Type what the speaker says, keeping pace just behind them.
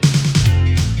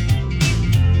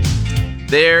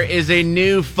There is a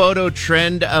new photo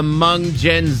trend among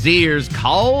Gen Zers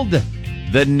called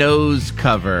the nose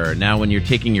cover. Now, when you're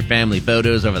taking your family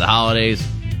photos over the holidays,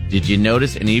 did you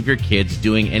notice any of your kids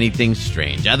doing anything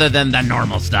strange other than the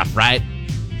normal stuff, right?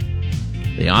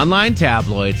 The online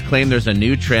tabloids claim there's a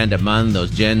new trend among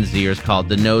those Gen Zers called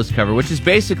the nose cover, which is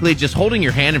basically just holding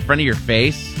your hand in front of your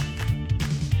face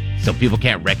so people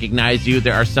can't recognize you.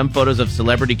 There are some photos of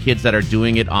celebrity kids that are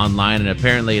doing it online, and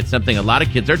apparently it's something a lot of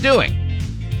kids are doing.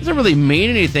 It doesn't really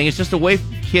mean anything. It's just a way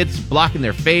for kids blocking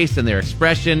their face and their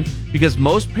expression, because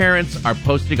most parents are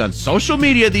posting on social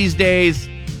media these days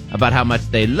about how much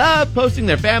they love posting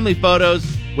their family photos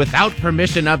without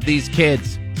permission of these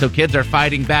kids. So kids are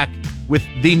fighting back with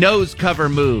the nose cover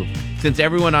move. Since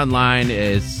everyone online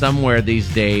is somewhere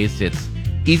these days, it's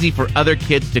easy for other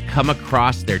kids to come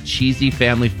across their cheesy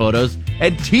family photos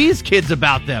and tease kids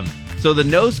about them. So the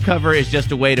nose cover is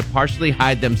just a way to partially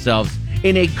hide themselves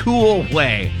in a cool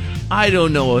way. I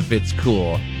don't know if it's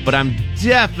cool, but I'm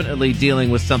definitely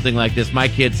dealing with something like this. My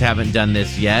kids haven't done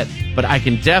this yet, but I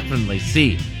can definitely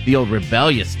see the old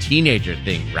rebellious teenager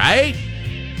thing, right?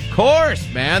 Of course,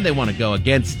 man. They want to go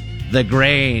against the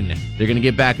grain. They're going to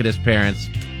get back at us parents,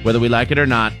 whether we like it or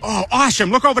not. Oh,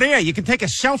 awesome. Look over there. You can take a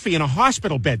selfie in a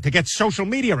hospital bed to get social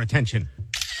media attention.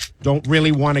 Don't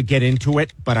really want to get into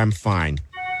it, but I'm fine.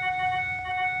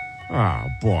 Oh,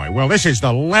 boy. Well, this is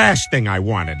the last thing I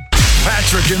wanted.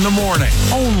 Patrick in the morning,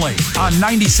 only on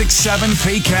 96.7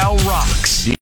 PayCal Rocks.